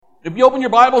If you open your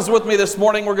Bibles with me this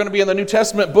morning, we're going to be in the New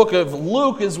Testament book of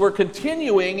Luke as we're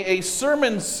continuing a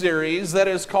sermon series that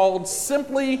is called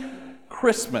Simply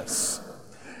Christmas.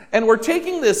 And we're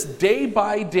taking this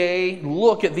day-by-day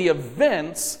look at the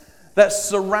events that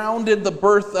surrounded the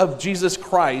birth of Jesus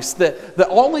Christ, that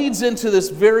all leads into this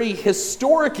very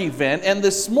historic event. And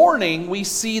this morning, we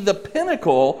see the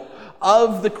pinnacle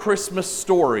of the Christmas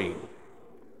story.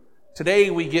 Today,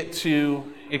 we get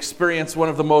to experience one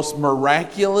of the most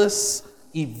miraculous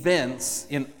events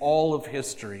in all of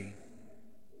history.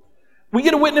 We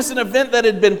get to witness an event that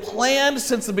had been planned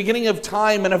since the beginning of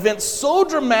time, an event so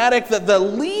dramatic that the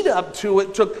lead up to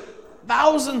it took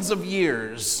thousands of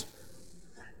years.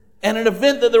 And an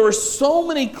event that there were so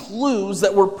many clues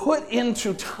that were put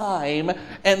into time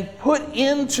and put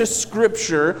into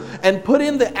Scripture and put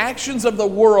in the actions of the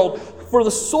world for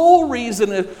the sole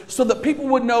reason so that people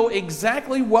would know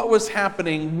exactly what was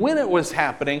happening, when it was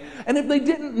happening, and if they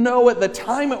didn't know at the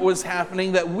time it was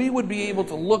happening, that we would be able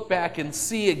to look back and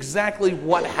see exactly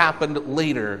what happened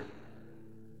later.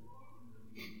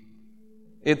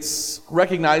 It's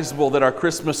recognizable that our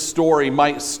Christmas story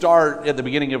might start at the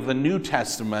beginning of the New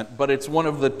Testament, but it's one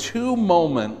of the two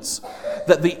moments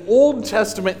that the Old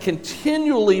Testament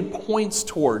continually points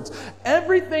towards.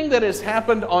 Everything that has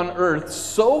happened on earth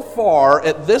so far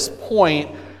at this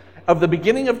point of the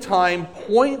beginning of time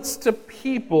points to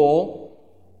people,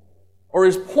 or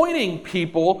is pointing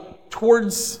people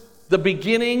towards the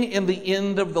beginning and the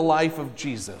end of the life of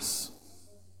Jesus.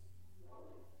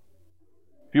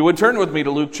 If you would turn with me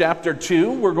to Luke chapter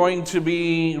 2, we're going to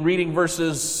be reading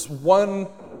verses 1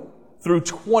 through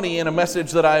 20 in a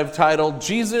message that I have titled,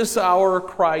 Jesus Our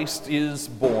Christ is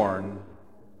Born.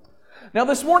 Now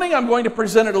this morning I'm going to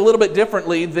present it a little bit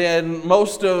differently than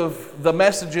most of the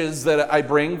messages that I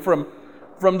bring from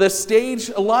this stage.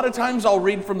 A lot of times I'll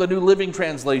read from the New Living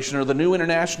Translation or the New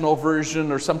International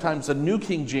Version or sometimes the New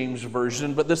King James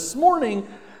Version, but this morning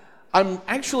I'm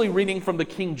actually reading from the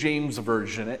King James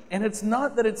Version, and it's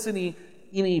not that it's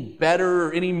any better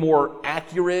or any more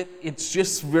accurate. It's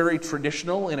just very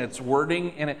traditional in its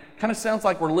wording, and it kind of sounds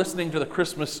like we're listening to the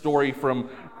Christmas story from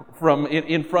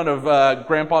in front of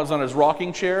Grandpa's on his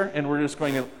rocking chair, and we're just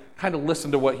going to kind of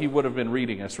listen to what he would have been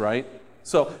reading us, right?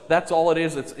 So that's all it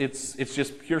is. It's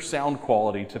just pure sound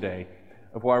quality today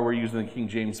of why we're using the King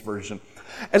James Version.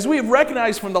 As we have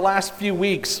recognized from the last few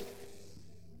weeks,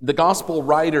 the gospel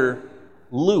writer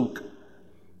Luke,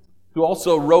 who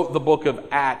also wrote the book of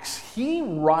Acts, he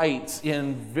writes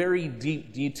in very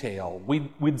deep detail.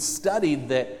 We'd studied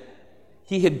that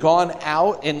he had gone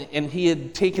out and he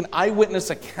had taken eyewitness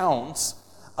accounts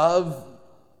of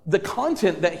the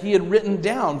content that he had written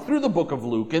down through the book of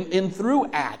Luke and through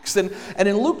Acts. And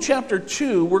in Luke chapter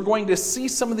 2, we're going to see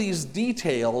some of these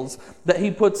details that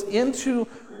he puts into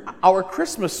our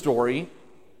Christmas story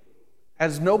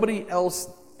as nobody else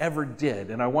ever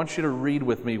did. And I want you to read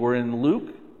with me. We're in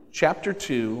Luke chapter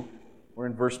 2. We're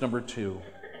in verse number 2.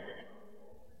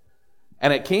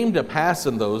 And it came to pass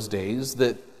in those days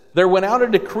that there went out a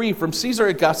decree from Caesar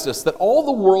Augustus that all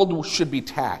the world should be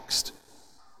taxed.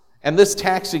 And this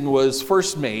taxing was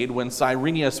first made when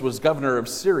Cyrenius was governor of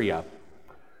Syria.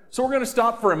 So we're going to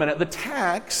stop for a minute. The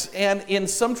tax, and in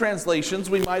some translations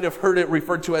we might have heard it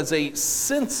referred to as a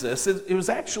census, it was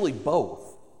actually both.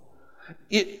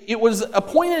 It was a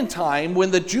point in time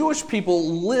when the Jewish people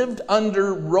lived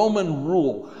under Roman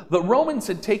rule. The Romans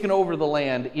had taken over the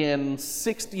land in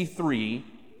 63,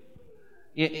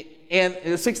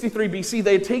 and 63 BC,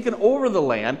 they had taken over the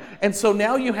land, and so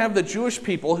now you have the Jewish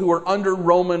people who are under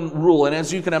Roman rule. And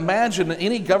as you can imagine,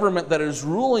 any government that is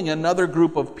ruling another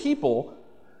group of people,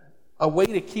 a way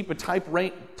to keep a tight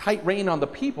rein on the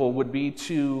people would be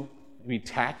to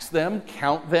tax them,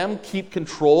 count them, keep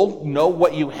control, know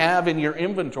what you have in your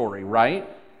inventory, right?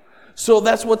 So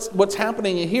that's what's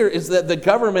happening here, is that the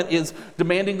government is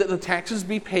demanding that the taxes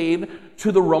be paid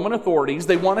to the Roman authorities.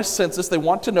 They want a census. They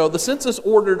want to know. The census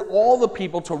ordered all the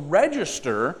people to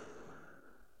register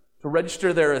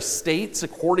their estates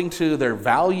according to their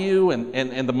value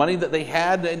and the money that they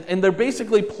had. And they're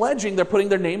basically pledging, they're putting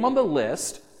their name on the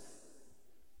list,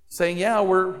 saying, yeah,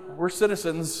 we're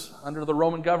citizens under the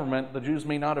Roman government. The Jews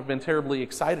may not have been terribly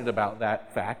excited about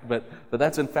that fact, but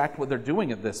that's in fact what they're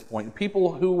doing at this point.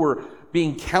 People who were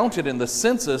being counted in the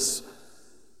census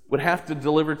would have to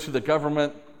deliver to the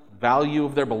government value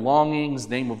of their belongings,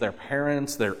 name of their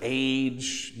parents, their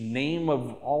age, name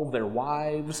of all their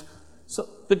wives. So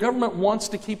the government wants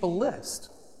to keep a list.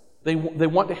 They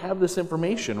want to have this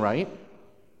information, right?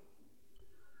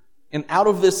 And out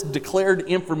of this declared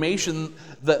information,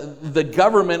 the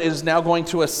government is now going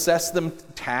to assess them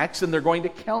tax, and they're going to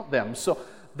count them. So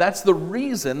that's the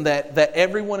reason that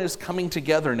everyone is coming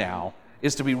together now,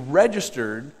 is to be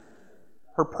registered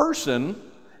per person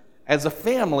as a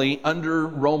family under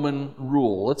Roman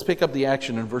rule. Let's pick up the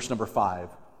action in verse number 5.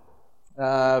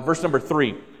 Verse number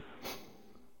 3.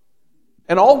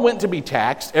 And all went to be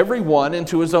taxed, every one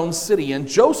into his own city. And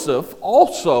Joseph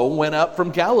also went up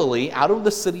from Galilee out of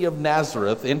the city of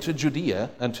Nazareth into Judea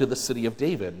unto the city of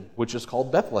David, which is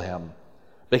called Bethlehem,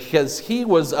 because he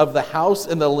was of the house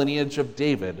and the lineage of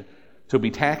David, to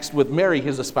be taxed with Mary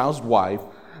his espoused wife,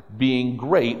 being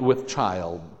great with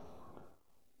child.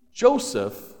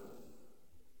 Joseph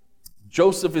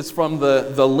is from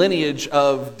the lineage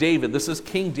of David. This is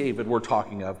King David we're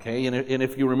talking of, okay? And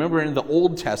if you remember in the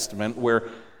Old Testament, where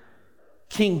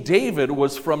King David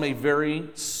was from a very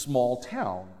small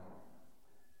town.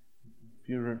 If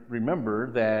you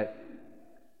remember that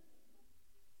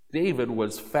David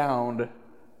was found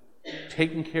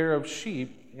taking care of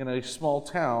sheep in a small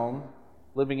town,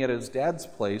 living at his dad's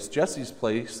place, Jesse's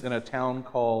place, in a town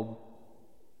called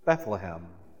Bethlehem,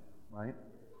 right?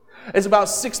 It's about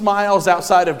 6 miles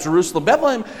outside of Jerusalem.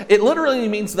 Bethlehem, it literally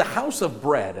means the house of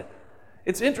bread.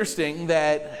 It's interesting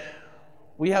that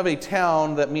we have a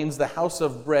town that means the house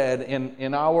of bread,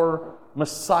 and our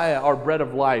Messiah, our bread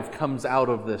of life, comes out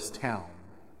of this town.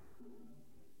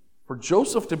 For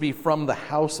Joseph to be from the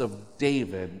house of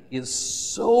David is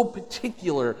so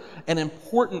particular and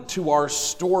important to our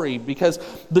story, because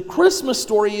the Christmas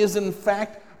story is in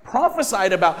fact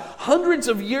prophesied about hundreds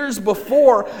of years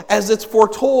before, as it's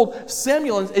foretold.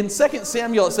 Samuel, in 2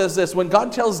 Samuel, it says this: when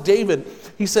God tells David,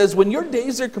 he says, when your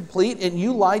days are complete and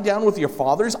you lie down with your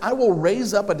fathers, I will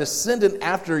raise up a descendant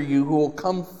after you who will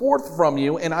come forth from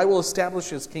you, and I will establish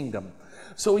his kingdom.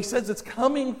 So he says it's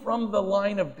coming from the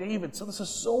line of David. So this is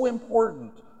so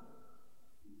important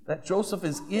that Joseph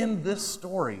is in this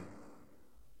story.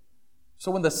 So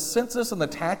when the census and the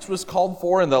tax was called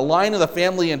for, and the line of the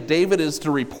family and David is to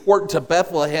report to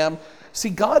Bethlehem, see,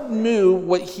 God knew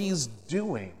what he's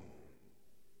doing.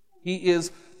 He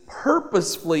is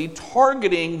purposefully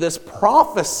targeting this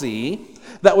prophecy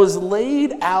that was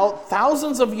laid out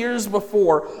thousands of years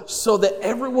before, so that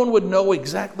everyone would know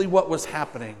exactly what was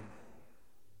happening.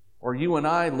 Or you and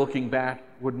I, looking back,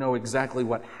 would know exactly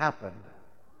what happened.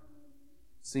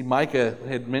 See, Micah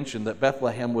had mentioned that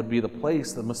Bethlehem would be the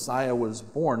place the Messiah was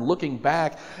born. Looking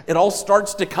back, it all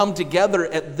starts to come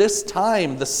together at this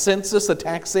time. The census, the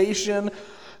taxation,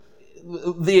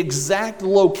 the exact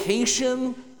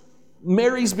location,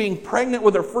 Mary's being pregnant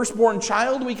with her firstborn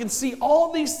child. We can see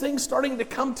all these things starting to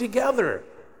come together.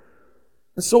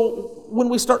 And so when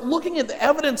we start looking at the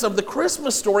evidence of the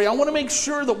Christmas story, I want to make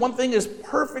sure that one thing is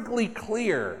perfectly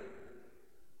clear.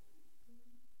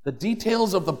 The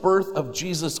details of the birth of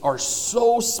Jesus are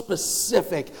so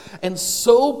specific and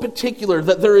so particular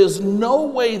that there is no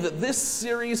way that this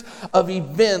series of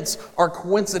events are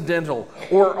coincidental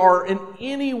or are in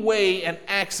any way an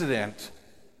accident.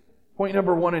 Point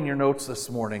number 1 in your notes this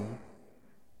morning.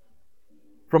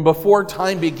 From before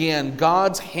time began,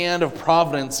 God's hand of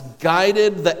providence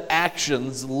guided the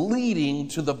actions leading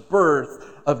to the birth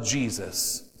of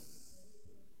Jesus.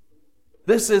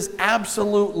 This is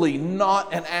absolutely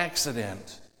not an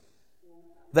accident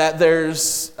that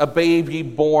there's a baby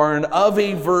born of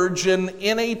a virgin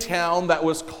in a town that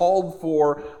was called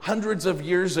for hundreds of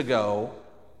years ago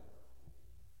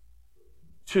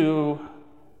to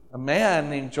a man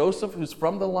named Joseph who's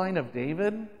from the line of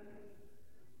David.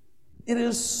 It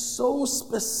is so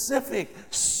specific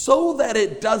so that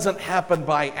it doesn't happen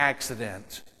by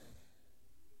accident.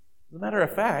 As a matter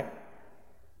of fact,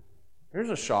 here's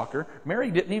a shocker.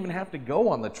 Mary didn't even have to go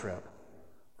on the trip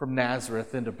from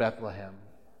Nazareth into Bethlehem.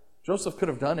 Joseph could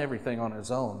have done everything on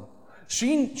his own.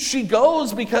 She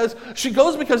goes because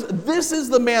this is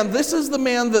the man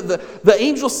that the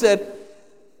angel said,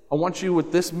 I want you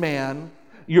with this man.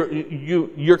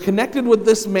 You're connected with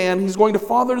this man. He's going to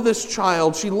father this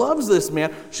child. She loves this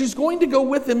man. She's going to go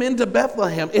with him into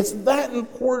Bethlehem. It's that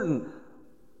important.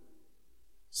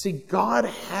 See, God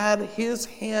had his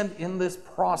hand in this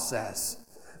process.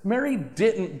 Mary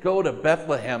didn't go to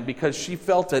Bethlehem because she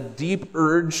felt a deep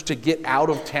urge to get out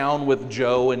of town with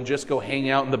Joe and just go hang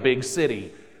out in the big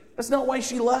city. That's not why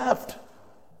she left.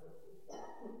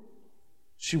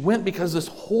 She went because this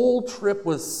whole trip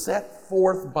was set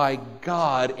forth by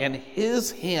God and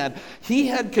his hand. He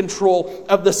had control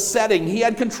of the setting. He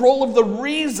had control of the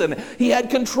reason. He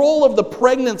had control of the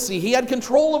pregnancy. He had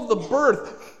control of the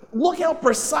birth. Look how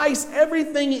precise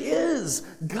everything is.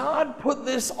 God put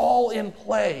this all in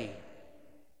play.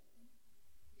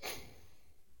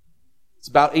 It's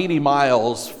about 80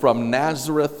 miles from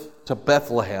Nazareth to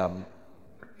Bethlehem.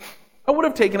 I would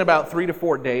have taken about 3 to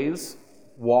 4 days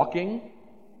walking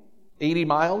 80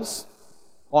 miles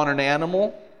on an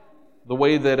animal, the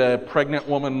way that a pregnant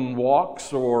woman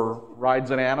walks or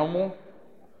rides an animal.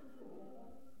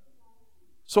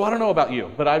 So I don't know about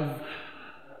you, but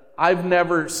I've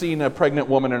never seen a pregnant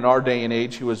woman in our day and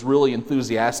age who was really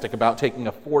enthusiastic about taking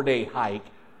a 4-day hike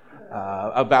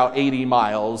about 80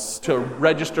 miles to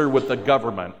register with the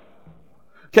government.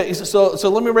 Okay, so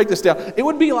let me break this down. It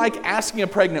would be like asking a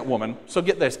pregnant woman, so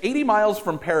get this, 80 miles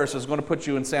from Paris is going to put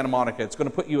you in Santa Monica. It's going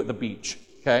to put you at the beach,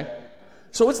 okay?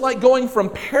 So it's like going from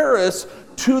Paris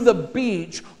to the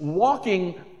beach,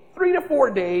 walking 3 to 4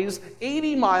 days,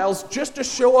 80 miles, just to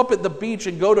show up at the beach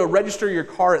and go to register your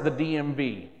car at the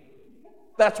DMV.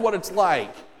 That's what it's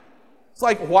like. It's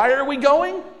like, why are we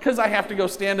going? Because I have to go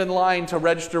stand in line to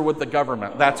register with the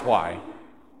government. That's why.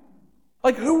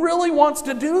 Like, who really wants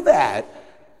to do that?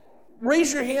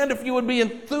 Raise your hand if you would be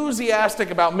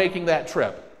enthusiastic about making that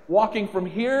trip. Walking from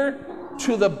here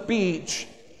to the beach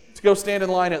to go stand in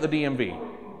line at the DMV.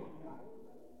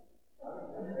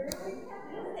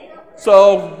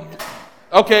 So,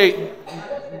 okay,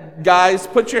 guys,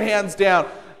 put your hands down.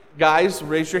 Guys,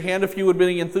 raise your hand if you would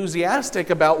be enthusiastic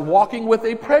about walking with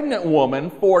a pregnant woman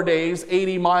 4 days,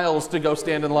 80 miles to go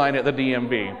stand in line at the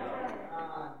DMV.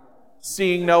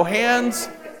 Seeing no hands,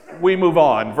 we move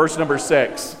on. Verse number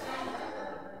 6.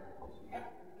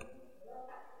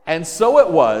 And so it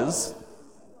was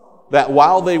that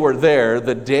while they were there,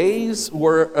 the days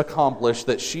were accomplished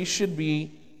that she should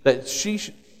be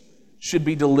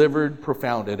delivered,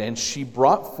 propounded. And she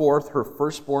brought forth her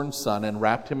firstborn son and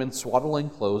wrapped him in swaddling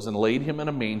clothes and laid him in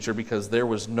a manger because there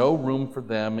was no room for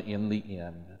them in the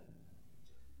inn.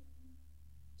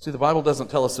 See, the Bible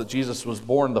doesn't tell us that Jesus was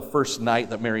born the first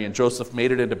night that Mary and Joseph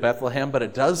made it into Bethlehem, but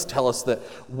it does tell us that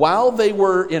while they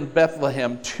were in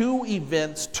Bethlehem, 2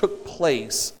 events took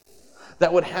place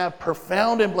that would have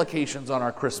profound implications on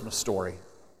our Christmas story.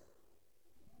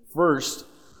 First,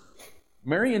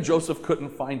 Mary and Joseph couldn't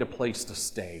find a place to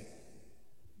stay.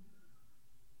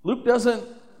 Luke doesn't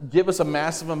give us a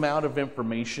massive amount of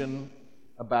information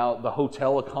about the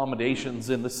hotel accommodations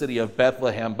in the city of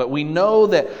Bethlehem, but we know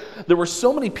that there were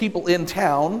so many people in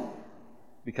town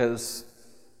because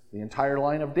the entire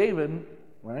line of David,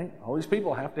 right? All these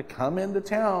people have to come into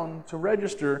town to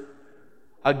register.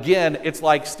 Again, it's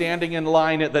like standing in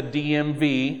line at the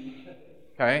DMV,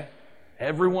 okay?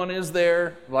 Everyone is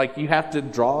there. Like, you have to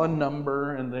draw a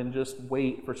number and then just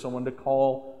wait for someone to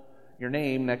call your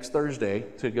name next Thursday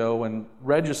to go and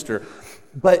register.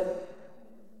 But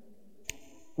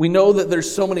we know that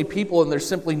there's so many people and there's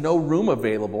simply no room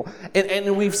available.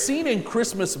 And we've seen in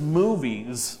Christmas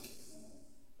movies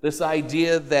this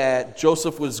idea that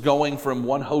Joseph was going from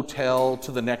one hotel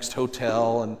to the next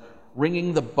hotel and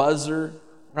ringing the buzzer,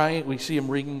 right? We see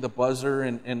him ringing the buzzer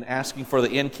and asking for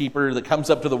the innkeeper that comes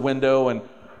up to the window, and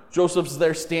Joseph's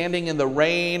there standing in the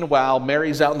rain while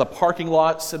Mary's out in the parking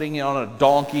lot sitting on a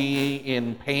donkey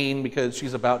in pain because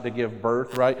she's about to give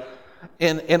birth, right?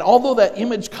 And although that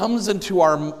image comes into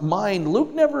our mind,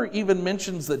 Luke never even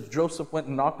mentions that Joseph went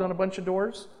and knocked on a bunch of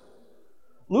doors.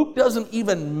 Luke doesn't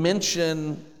even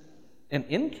mention an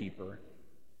innkeeper.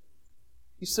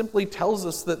 He simply tells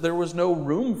us that there was no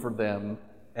room for them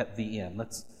at the inn.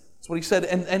 That's what he said.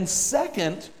 And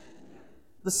second,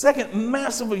 the second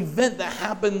massive event that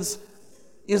happens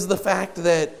is the fact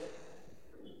that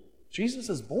Jesus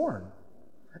is born.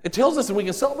 It tells us, and we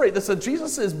can celebrate this, that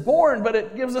Jesus is born, but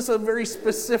it gives us a very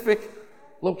specific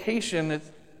location. It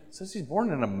says he's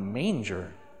born in a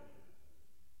manger.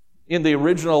 In the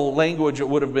original language, it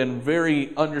would have been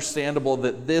very understandable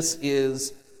that this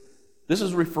is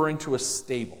referring to a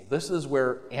stable. This is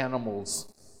where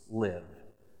animals live.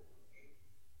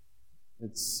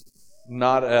 It's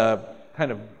not a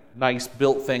kind of nice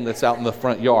built thing that's out in the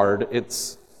front yard.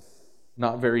 It's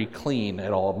not very clean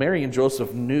at all. Mary and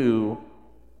Joseph knew,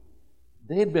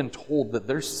 they had been told that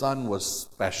their son was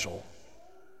special.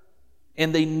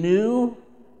 And they knew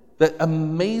that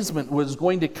amazement was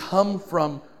going to come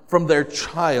from their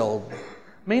child.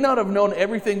 May not have known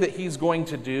everything that he's going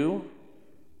to do,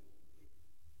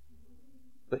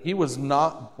 but he was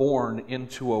not born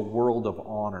into a world of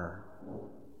honor.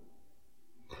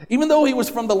 Even though he was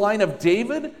from the line of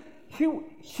David,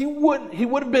 he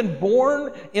would have been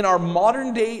born in our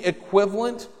modern day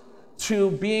equivalent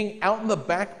to being out in the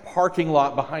back parking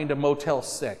lot behind a Motel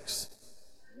 6.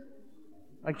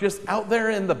 Like just out there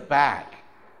in the back.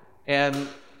 And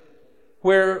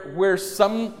where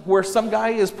some guy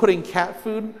is putting cat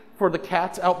food for the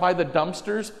cats out by the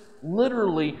dumpsters,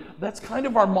 literally, that's kind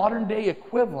of our modern day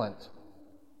equivalent.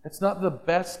 It's not the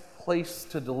best place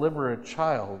to deliver a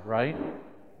child, right?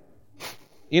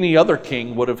 Any other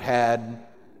king would have had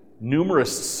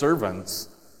numerous servants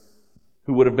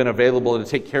who would have been available to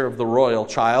take care of the royal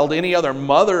child. Any other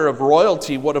mother of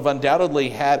royalty would have undoubtedly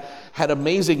had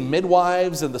amazing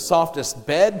midwives and the softest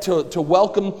bed to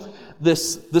welcome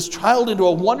this child into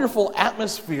a wonderful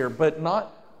atmosphere, but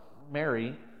not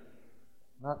Mary,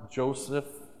 not Joseph,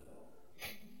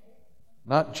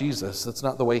 not Jesus. That's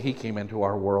not the way he came into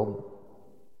our world.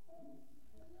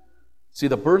 See,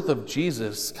 the birth of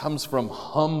Jesus comes from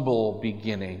humble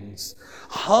beginnings.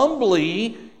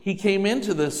 Humbly, he came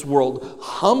into this world.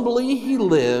 Humbly, he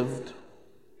lived.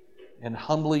 And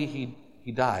humbly,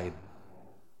 he died.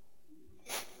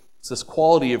 It's this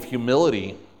quality of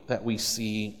humility that we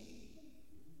see,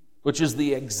 which is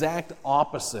the exact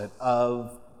opposite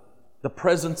of the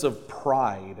presence of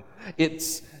pride.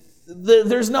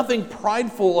 There's nothing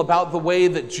prideful about the way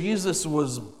that Jesus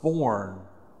was born.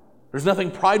 There's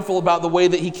nothing prideful about the way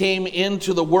that he came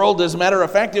into the world. As a matter of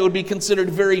fact, it would be considered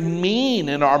very mean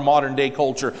in our modern day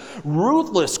culture.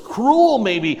 Ruthless, cruel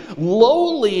maybe,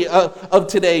 lowly of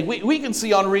today. We can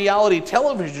see on reality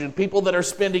television people that are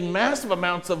spending massive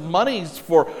amounts of money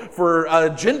for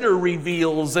gender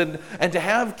reveals and to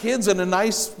have kids in a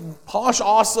nice, posh,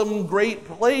 awesome, great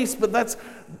place. But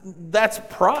that's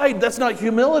pride. That's not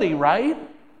humility, right?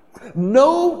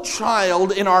 No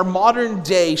child in our modern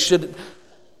day should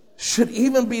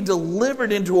even be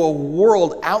delivered into a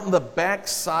world out in the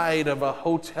backside of a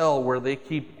hotel where they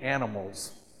keep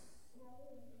animals.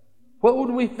 What would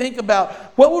we think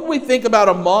about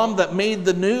a mom that made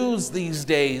the news these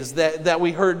days that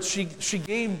we heard she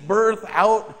gave birth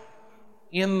out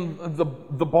in the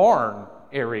barn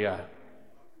area?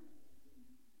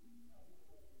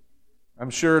 I'm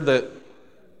sure that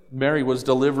Mary was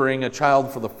delivering a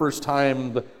child for the first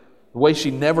time the way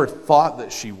she never thought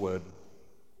that she would.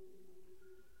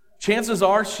 Chances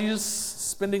are she's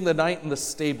spending the night in the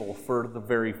stable for the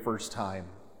very first time.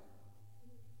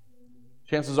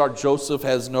 Chances are Joseph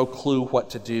has no clue what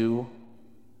to do.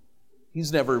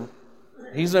 He's never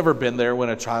been there when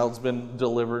a child's been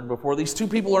delivered before. These two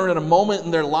people are in a moment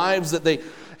in their lives that they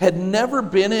had never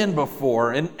been in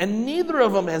before, and neither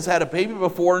of them has had a baby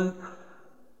before.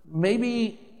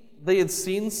 Maybe they had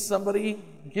seen somebody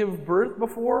give birth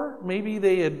before. Maybe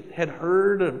they had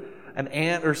heard of an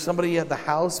aunt or somebody at the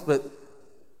house, but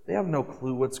they have no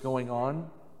clue what's going on.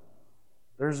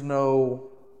 There's no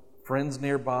friends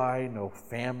nearby, no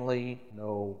family,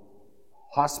 no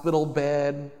hospital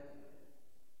bed,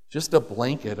 just a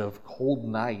blanket of cold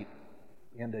night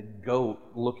and a goat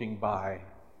looking by.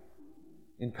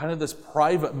 In kind of this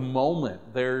private moment,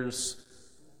 there's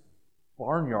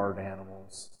barnyard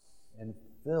animals and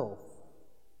filth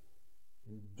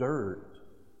and dirt.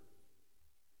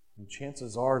 And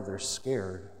chances are they're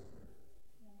scared.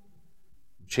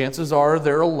 Chances are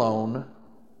they're alone.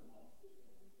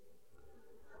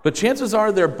 But chances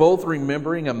are they're both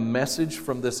remembering a message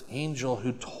from this angel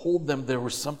who told them there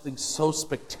was something so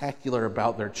spectacular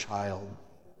about their child.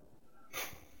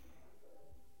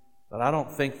 But I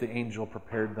don't think the angel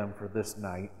prepared them for this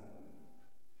night.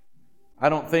 I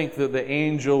don't think that the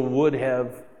angel would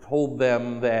have told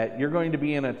them that you're going to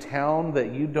be in a town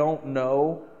that you don't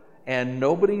know, and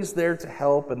nobody's there to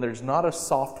help, and there's not a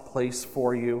soft place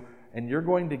for you, and you're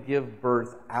going to give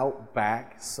birth out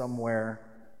back somewhere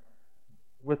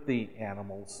with the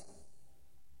animals.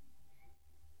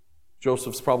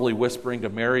 Joseph's probably whispering to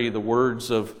Mary the words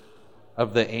of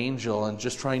the angel and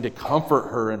just trying to comfort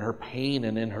her in her pain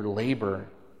and in her labor.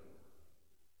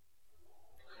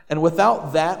 And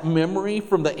without that memory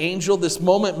from the angel, this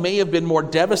moment may have been more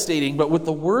devastating, but with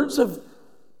the words of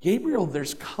Gabriel,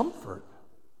 there's comfort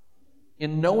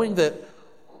in knowing that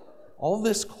all of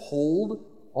this cold,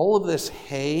 all of this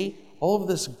hay, all of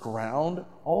this ground,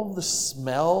 all of the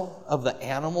smell of the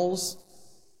animals,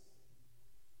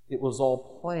 it was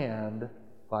all planned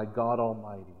by God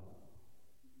Almighty.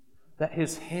 That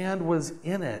His hand was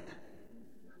in it.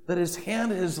 That His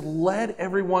hand has led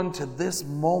everyone to this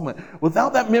moment.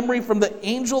 Without that memory from the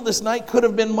angel, this night could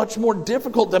have been much more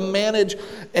difficult to manage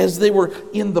as they were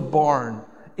in the barn.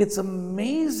 It's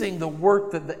amazing the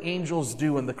work that the angels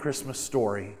do in the Christmas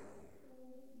story.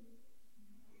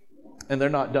 And they're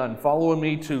not done. Follow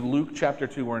me to Luke chapter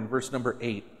 2. We're in verse number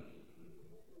 8.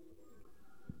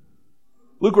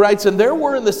 Luke writes, "And there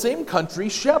were in the same country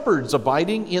shepherds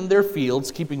abiding in their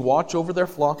fields, keeping watch over their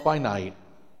flock by night.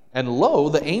 And lo,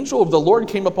 the angel of the Lord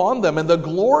came upon them, and the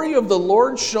glory of the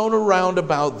Lord shone around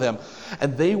about them.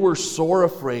 And they were sore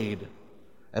afraid.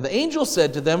 And the angel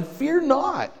said to them, Fear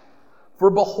not, for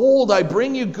behold, I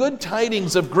bring you good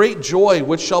tidings of great joy,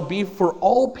 which shall be for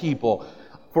all people.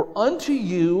 For unto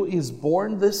you is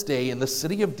born this day in the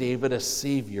city of David a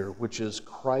Savior, which is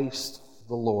Christ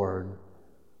the Lord.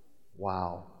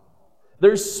 Wow.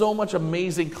 There's so much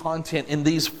amazing content in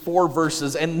these 4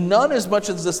 verses, and none as much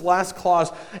as this last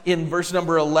clause in verse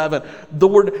number 11. The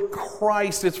word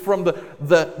Christ, it's from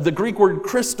the Greek word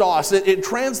Christos. It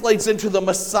translates into the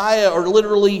Messiah, or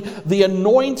literally the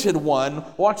anointed one.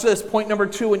 Watch this, point number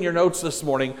 2 in your notes this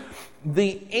morning.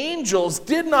 The angels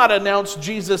did not announce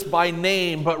Jesus by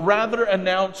name, but rather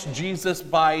announced Jesus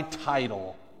by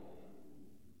title.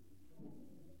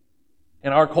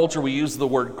 In our culture, we use the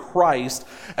word Christ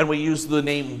and we use the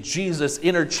name Jesus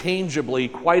interchangeably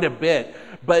quite a bit.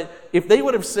 But if they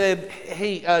would have said,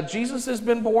 hey, Jesus has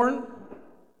been born,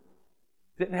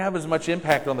 didn't have as much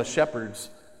impact on the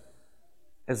shepherds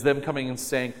as them coming and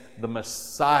saying, the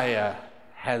Messiah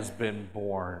has been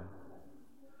born.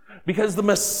 Because the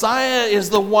Messiah is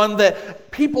the one that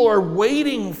people are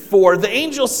waiting for. The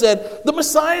angel said, the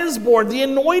Messiah is born, the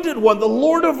anointed one, the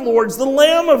Lord of Lords, the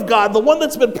Lamb of God, the one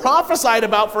that's been prophesied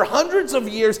about for hundreds of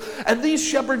years. And these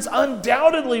shepherds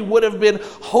undoubtedly would have been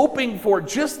hoping for,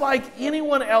 just like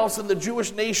anyone else in the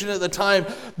Jewish nation at the time.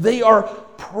 They are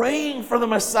praying for the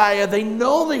Messiah. They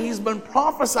know that he's been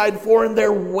prophesied for, and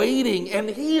they're waiting. And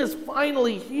he is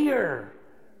finally here.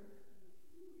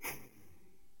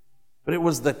 But it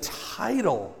was the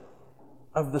title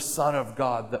of the Son of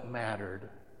God that mattered.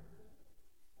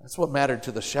 That's what mattered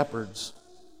to the shepherds.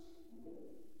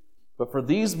 But for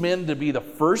these men to be the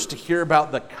first to hear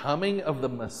about the coming of the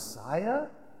Messiah,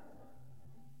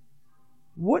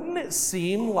 wouldn't it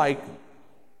seem like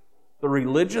the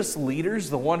religious leaders,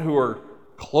 the one who are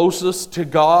closest to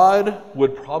God,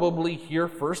 would probably hear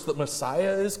first that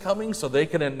Messiah is coming so they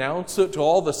can announce it to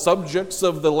all the subjects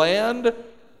of the land?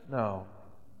 No.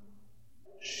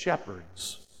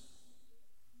 Shepherds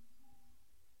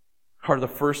are the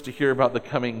first to hear about the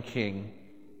coming king.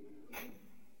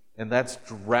 And that's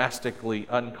drastically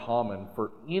uncommon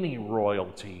for any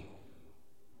royalty.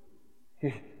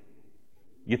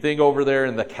 You think over there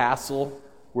in the castle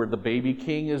where the baby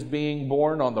king is being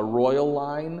born on the royal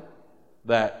line,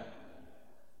 that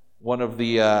one of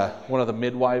the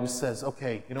midwives says,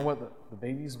 okay, you know what, the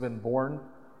baby's been born.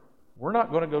 We're not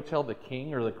going to go tell the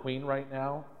king or the queen right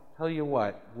now. Tell you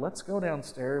what, let's go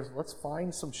downstairs, let's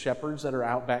find some shepherds that are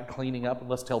out back cleaning up, and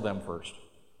let's tell them first,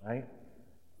 right?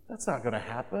 That's not going to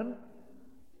happen,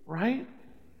 right?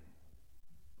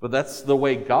 But that's the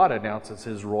way God announces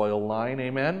his royal line,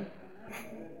 amen?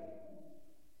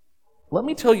 Let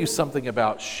me tell you something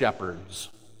about shepherds.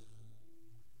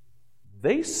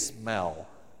 They smell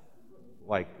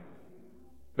like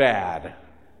bad.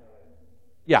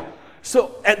 Yeah.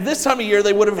 So at this time of year,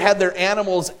 they would have had their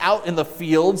animals out in the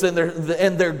fields, and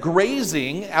they're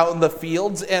grazing out in the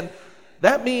fields, and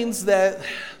that means that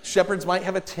shepherds might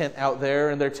have a tent out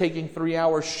there, and they're taking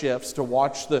 3-hour shifts to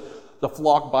watch the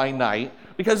flock by night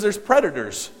because there's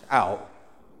predators out.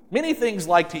 Many things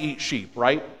like to eat sheep,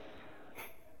 right?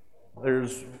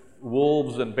 There's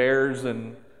wolves and bears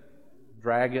and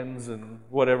dragons and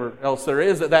whatever else there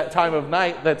is at that time of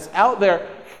night that's out there.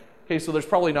 Okay, so there's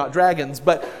probably not dragons,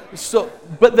 but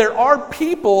there are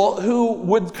people who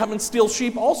would come and steal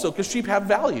sheep also, because sheep have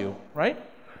value, right?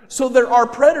 So there are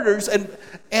predators,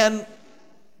 and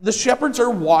the shepherds are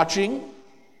watching.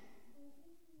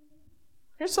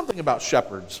 Here's something about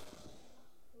shepherds.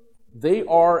 They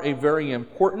are a very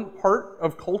important part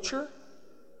of culture,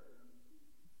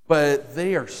 but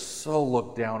they are so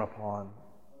looked down upon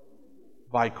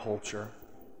by culture.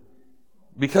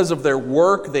 Because of their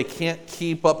work, they can't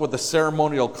keep up with the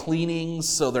ceremonial cleanings,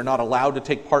 so they're not allowed to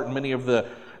take part in many of the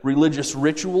religious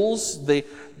rituals.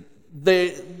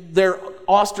 They're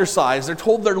ostracized. They're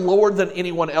told they're lower than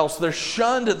anyone else. They're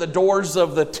shunned at the doors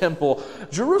of the temple.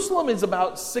 Jerusalem is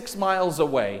about 6 miles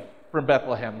away from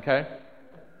Bethlehem, okay?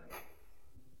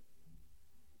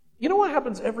 You know what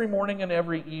happens every morning and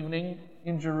every evening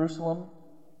in Jerusalem?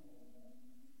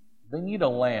 They need a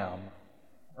lamb,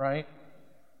 right?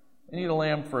 They need a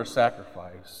lamb for a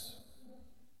sacrifice.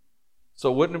 So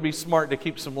wouldn't it be smart to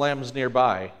keep some lambs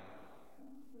nearby?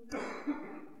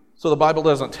 So the Bible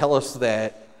doesn't tell us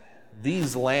that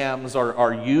these lambs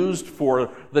are used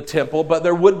for the temple, but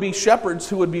there would be shepherds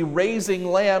who would be raising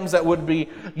lambs that would be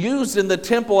used in the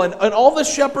temple, and all the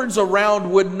shepherds around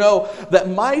would know that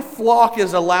my flock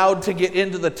is allowed to get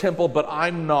into the temple, but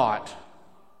I'm not.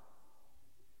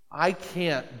 I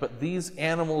can't, but these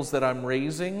animals that I'm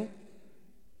raising,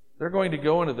 they're going to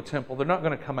go into the temple. They're not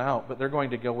going to come out, but they're going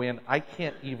to go in. I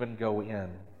can't even go in.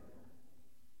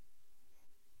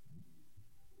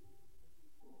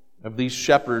 Of these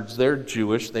shepherds, they're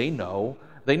Jewish. They know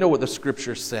They know what the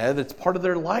scripture said. It's part of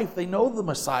their life. They know the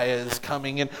Messiah is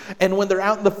coming. And when they're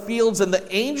out in the fields and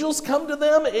the angels come to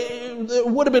them, it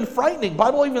would have been frightening. The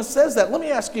Bible even says that. Let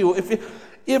me ask you,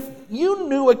 if you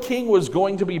knew a king was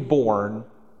going to be born,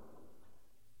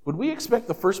 would we expect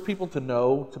the first people to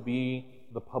know to be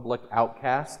the public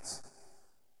outcasts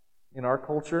in our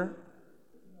culture?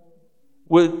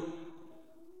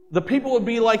 The people would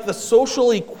be like the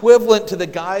social equivalent to the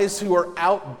guys who are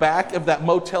out back of that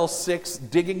Motel 6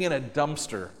 digging in a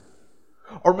dumpster.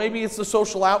 Or maybe it's the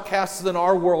social outcasts in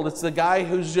our world. It's the guy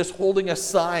who's just holding a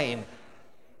sign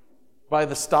by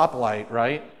the stoplight,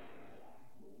 right?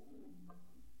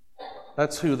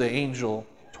 That's who the angel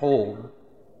told.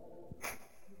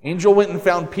 Angel went and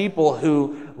found people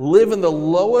who live in the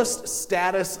lowest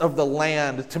status of the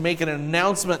land to make an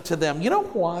announcement to them. You know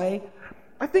why?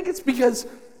 I think it's because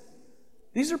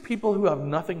these are people who have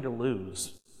nothing to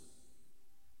lose.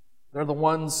 They're the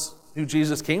ones who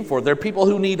Jesus came for. They're people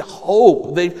who need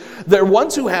hope. They're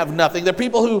ones who have nothing. They're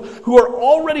people who are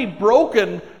already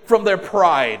broken from their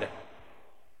pride.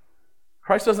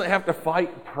 Christ doesn't have to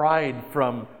fight pride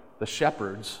from the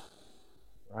shepherds,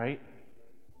 right?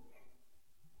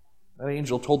 That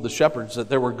angel told the shepherds that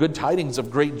there were good tidings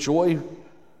of great joy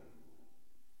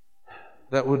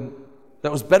that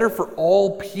was better for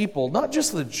all people, not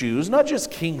just the Jews, not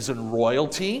just kings and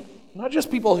royalty, not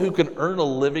just people who can earn a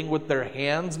living with their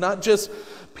hands, not just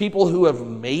people who have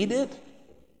made it.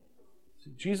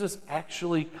 Jesus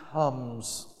actually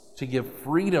comes to give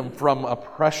freedom from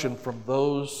oppression from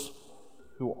those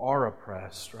who are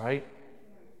oppressed, right?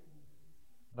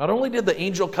 Not only did the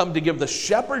angel come to give the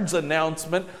shepherds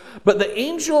announcement, but the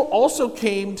angel also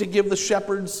came to give the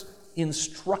shepherds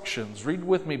instructions. Read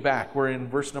with me back. We're in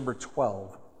verse number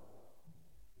 12.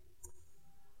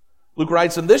 Luke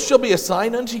writes, "And this shall be a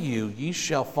sign unto you. Ye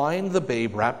shall find the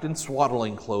babe wrapped in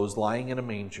swaddling clothes, lying in a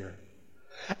manger."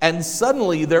 And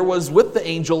suddenly there was with the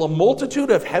angel a multitude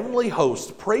of heavenly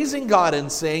hosts, praising God and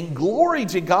saying, "Glory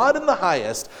to God in the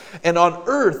highest, and on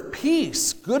earth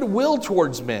peace, goodwill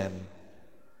towards men."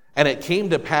 And it came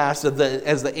to pass that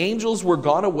as the angels were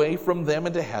gone away from them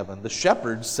into heaven, the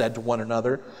shepherds said to one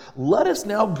another, "Let us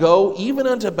now go even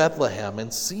unto Bethlehem,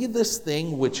 and see this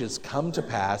thing which is come to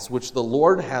pass, which the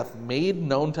Lord hath made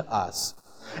known to us."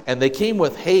 And they came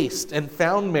with haste, and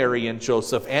found Mary and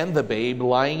Joseph and the babe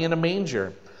lying in a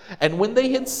manger. And when they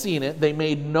had seen it, they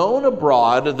made known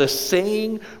abroad the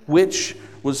saying which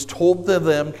was told to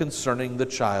them concerning the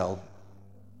child.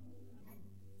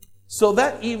 So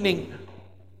that evening,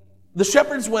 the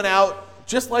shepherds went out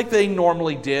just like they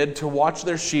normally did to watch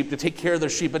their sheep, to take care of their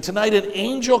sheep. But tonight an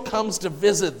angel comes to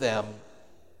visit them.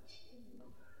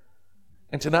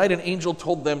 And tonight an angel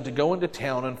told them to go into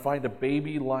town and find a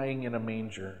baby lying in a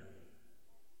manger.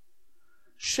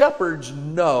 Shepherds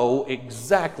know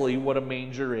exactly what a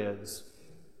manger is.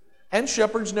 And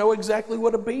shepherds know exactly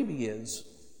what a baby is.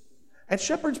 And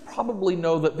shepherds probably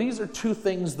know that these are two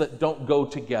things that don't go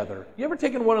together. You ever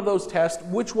taken one of those tests?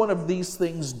 Which one of these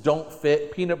things don't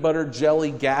fit? Peanut butter,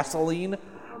 jelly, gasoline,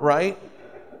 right?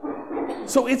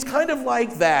 So it's kind of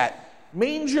like that.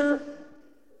 Manger,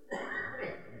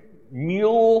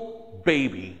 mule,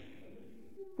 baby.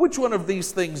 Which one of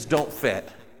these things don't fit?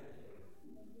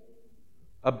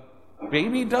 A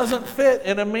baby doesn't fit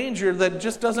in a manger. That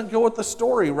just doesn't go with the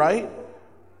story, right?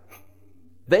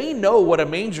 They know what a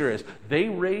manger is. They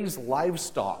raise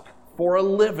livestock for a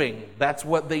living. That's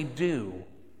what they do.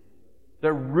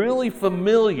 They're really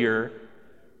familiar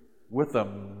with a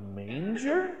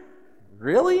manger?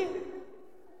 Really?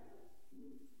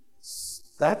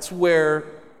 That's where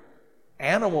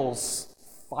animals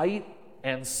fight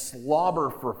and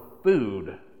slobber for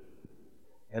food.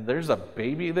 And there's a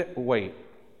baby that... Wait,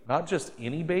 not just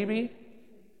any baby?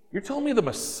 You're telling me the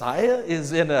Messiah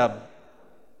is in a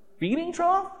feeding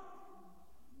trough?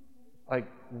 Like,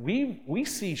 we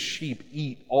see sheep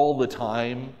eat all the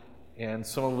time, and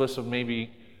some of us have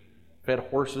maybe fed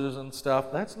horses and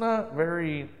stuff. That's not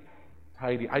very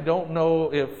tidy. I don't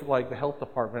know if, like, the health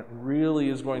department really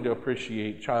is going to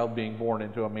appreciate child being born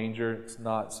into a manger. It's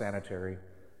not sanitary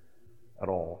at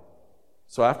all.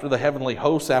 So after the heavenly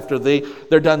hosts, after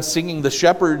they're done singing, the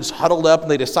shepherds huddled up and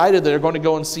they decided they're going to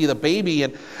go and see the baby,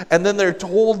 and then they're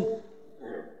told,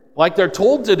 like they're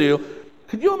told to do.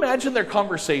 Could you imagine their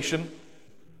conversation?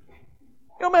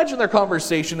 Can you imagine their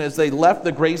conversation as they left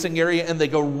the grazing area and they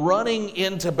go running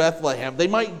into Bethlehem? They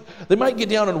might get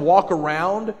down and walk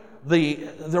around.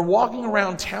 They're walking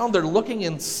around town. They're looking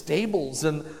in stables,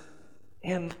 and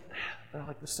they're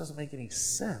like, this doesn't make any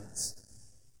sense.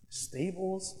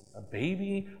 Stables, a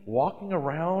baby, walking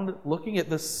around, looking at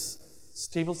this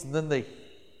stables, and then they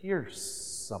hear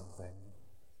something.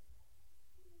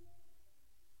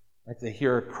 Like they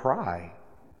hear a cry.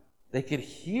 They could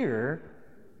hear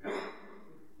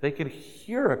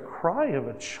a cry of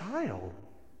a child.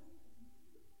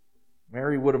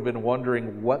 Mary would have been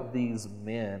wondering what these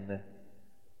men,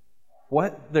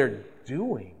 what they're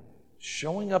doing,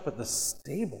 showing up at the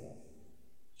stable.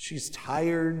 She's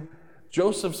tired.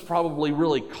 Joseph's probably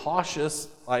really cautious,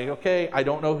 like, okay, I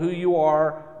don't know who you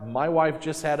are. My wife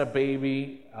just had a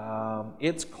baby.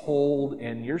 It's cold,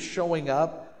 and you're showing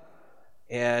up,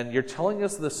 and you're telling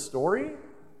us this story?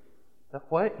 That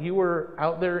what? You were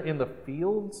out there in the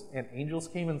fields, and angels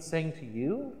came and sang to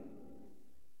you?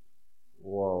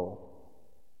 Whoa.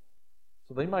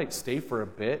 So they might stay for a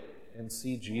bit and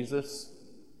see Jesus.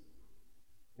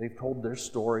 They've told their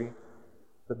story.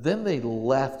 But then they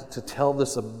left to tell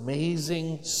this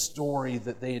amazing story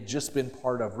that they had just been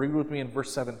part of. Read with me in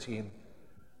verse 17.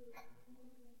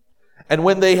 And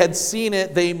when they had seen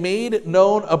it, they made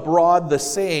known abroad the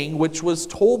saying which was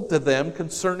told to them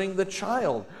concerning the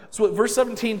child. So what verse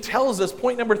 17 tells us,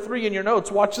 point number 3 in your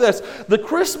notes, watch this. The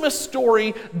Christmas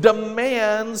story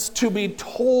demands to be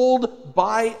told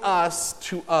by us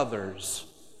to others.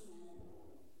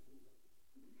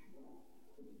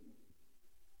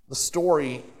 The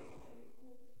story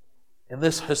in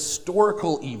this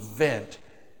historical event,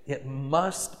 it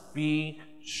must be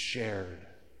shared.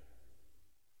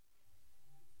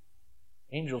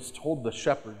 Angels told the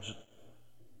shepherds,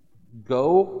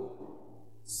 go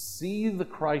see the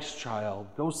Christ child.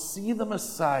 Go see the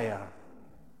Messiah.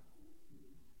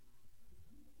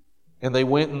 And they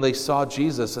went and they saw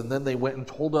Jesus, and then they went and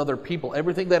told other people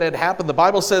everything that had happened. The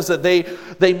Bible says that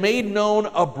they made known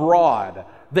abroad.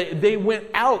 They went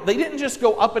out. They didn't just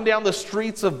go up and down the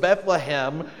streets of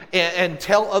Bethlehem and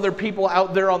tell other people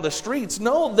out there on the streets.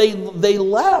 No, they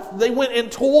left. They went and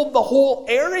told the whole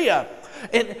area.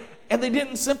 And they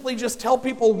didn't simply just tell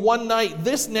people one night.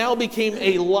 This now became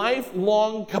a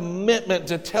lifelong commitment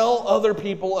to tell other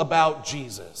people about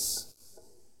Jesus.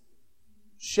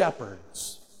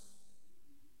 Shepherds.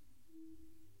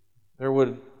 There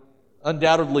would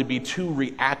undoubtedly be 2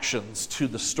 reactions to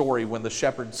the story when the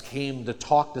shepherds came to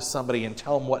talk to somebody and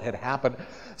tell them what had happened.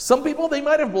 Some people, they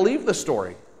might have believed the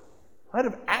story. Might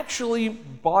have actually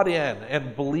bought in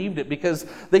and believed it because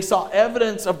they saw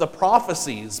evidence of the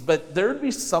prophecies. But there'd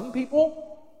be some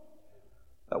people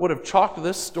that would have chalked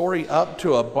this story up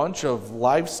to a bunch of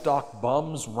livestock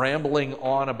bums rambling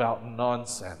on about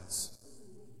nonsense.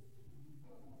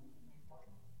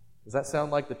 Does that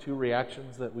sound like the 2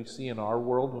 reactions that we see in our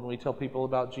world when we tell people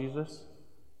about Jesus?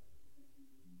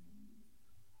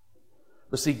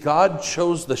 But see, God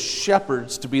chose the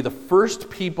shepherds to be the first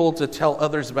people to tell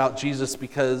others about Jesus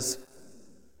because,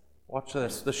 watch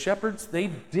this, the shepherds, they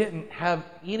didn't have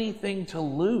anything to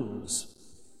lose.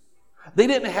 They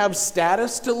didn't have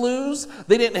status to lose.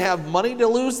 They didn't have money to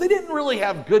lose. They didn't really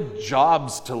have good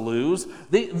jobs to lose.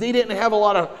 They didn't have a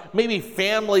lot of maybe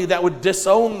family that would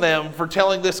disown them for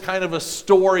telling this kind of a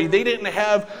story. They didn't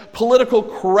have political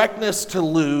correctness to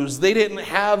lose. They didn't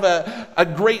have a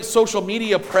great social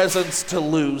media presence to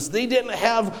lose. They didn't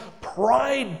have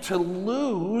pride to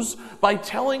lose by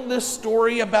telling this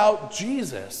story about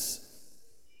Jesus.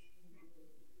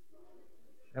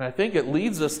 And I think it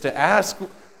leads us to ask,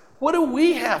 what do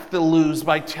we have to lose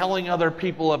by telling other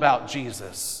people about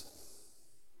Jesus?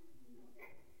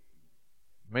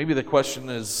 Maybe the question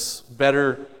is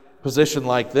better positioned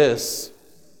like this.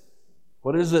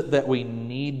 What is it that we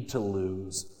need to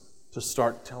lose to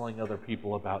start telling other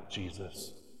people about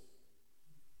Jesus?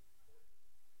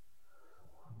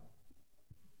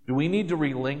 Do we need to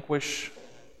relinquish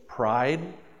pride?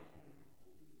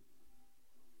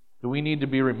 Do we need to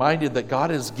be reminded that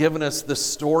God has given us this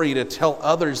story to tell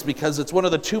others because it's one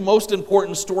of the 2 most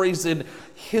important stories in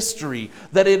history,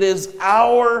 that it is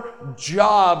our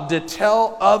job to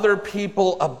tell other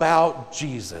people about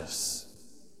Jesus.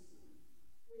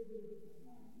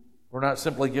 We're not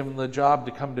simply given the job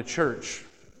to come to church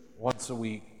once a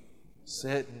week,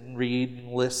 sit and read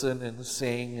and listen and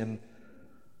sing and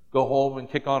go home and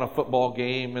kick on a football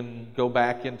game and go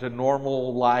back into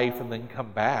normal life and then come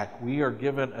back. We are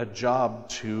given a job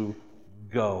to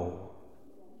go.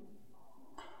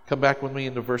 Come back with me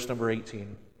into verse number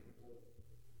 18.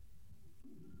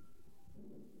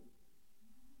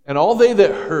 And all they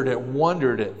that heard it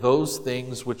wondered at those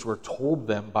things which were told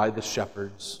them by the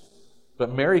shepherds.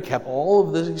 But Mary kept all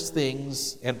of these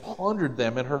things and pondered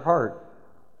them in her heart.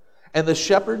 And the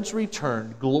shepherds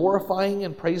returned, glorifying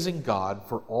and praising God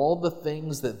for all the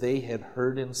things that they had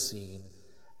heard and seen,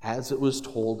 as it was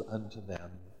told unto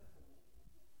them.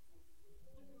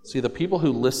 See, the people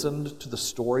who listened to the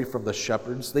story from the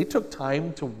shepherds, they took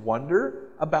time to wonder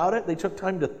about it. They took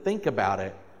time to think about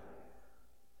it.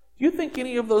 Do you think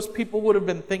any of those people would have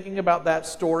been thinking about that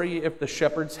story if the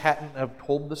shepherds hadn't have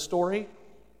told the story?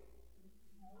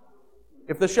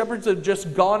 If the shepherds had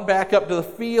just gone back up to the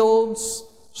fields,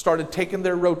 started taking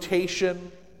their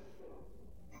rotation,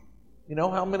 you know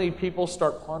how many people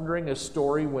start pondering a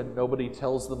story when nobody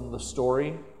tells them the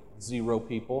story? 0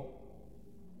 people.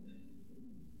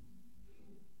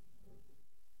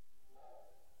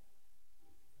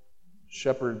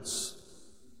 Shepherd's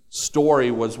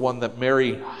story was one that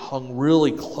Mary hung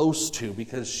really close to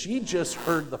because she just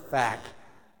heard the fact.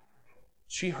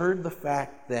 She heard the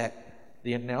fact that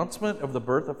the announcement of the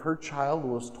birth of her child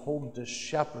was told to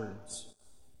shepherds.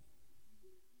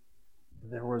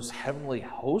 There was heavenly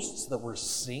hosts that were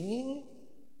singing.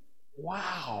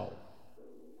 Wow.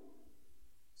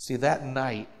 See, that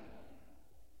night,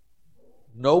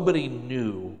 nobody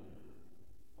knew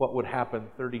what would happen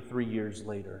 33 years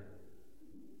later.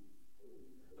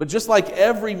 But just like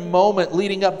every moment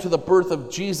leading up to the birth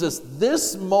of Jesus,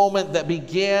 this moment that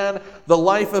began the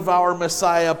life of our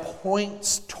Messiah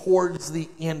points towards the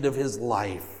end of his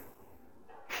life.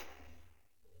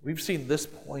 We've seen this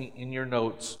point in your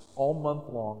notes all month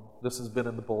long. This has been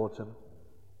in the bulletin.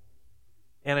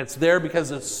 And it's there because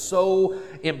it's so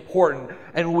important.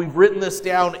 And we've written this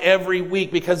down every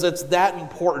week because it's that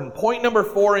important. Point number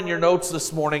 4 in your notes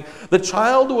this morning. The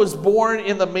child was born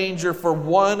in the manger for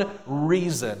one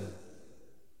reason: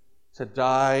 to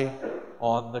die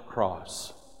on the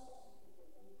cross.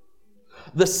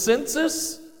 The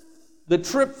census, the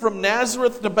trip from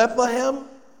Nazareth to Bethlehem,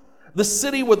 the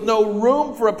city with no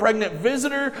room for a pregnant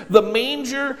visitor, the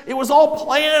manger, it was all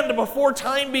planned before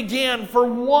time began for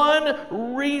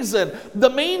one reason. The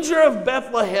manger of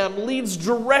Bethlehem leads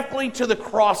directly to the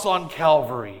cross on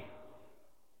Calvary.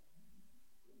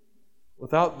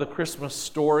 Without the Christmas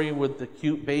story with the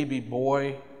cute baby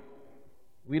boy,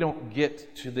 we don't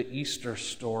get to the Easter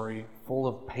story full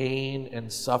of pain and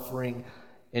suffering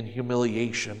and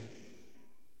humiliation.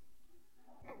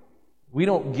 We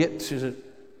don't get to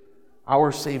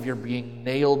our Savior being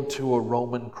nailed to a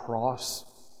Roman cross.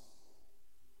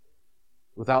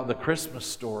 Without the Christmas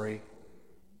story,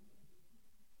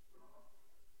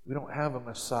 we don't have a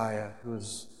Messiah who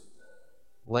is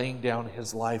laying down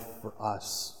his life for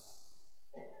us.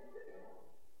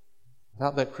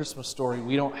 Without that Christmas story,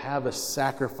 we don't have a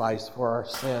sacrifice for our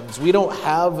sins. We don't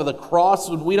have the cross.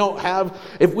 If we don't have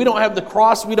the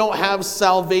cross, we don't have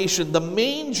salvation. The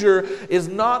manger is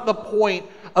not the point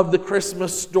of the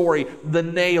Christmas story. The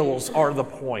nails are the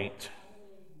point.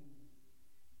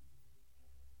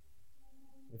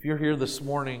 If you're here this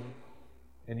morning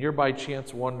and you're by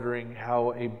chance wondering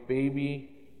how a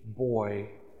baby boy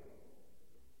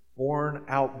born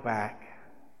out back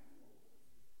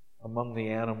among the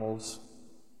animals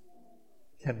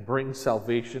can bring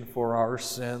salvation for our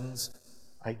sins,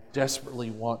 I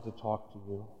desperately want to talk to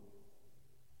you.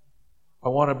 I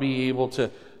want to be able to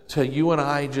you and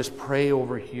I just pray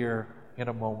over here in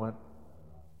a moment.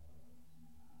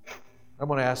 I'm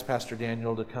going to ask Pastor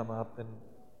Daniel to come up, and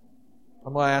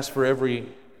I'm going to ask for every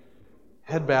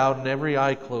head bowed and every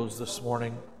eye closed this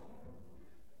morning.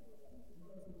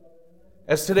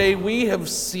 As today we have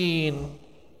seen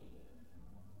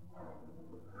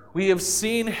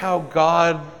how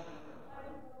God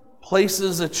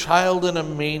places a child in a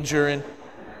manger,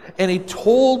 and He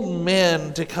told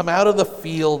men to come out of the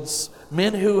fields,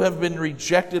 men who have been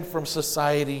rejected from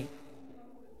society.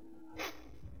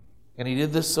 And He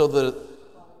did this so that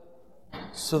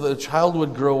a child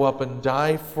would grow up and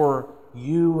die for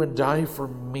you and die for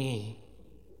me.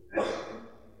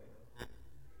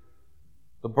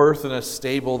 The birth in a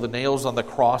stable, the nails on the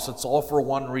cross, it's all for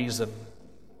one reason.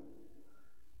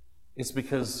 It's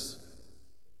because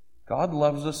God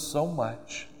loves us so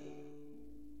much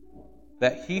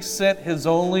that He sent His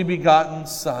only begotten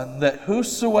Son, that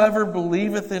whosoever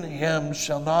believeth in Him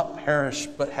shall not perish,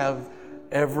 but have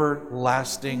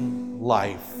everlasting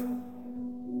life.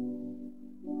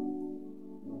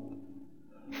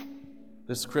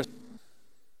 This Christmas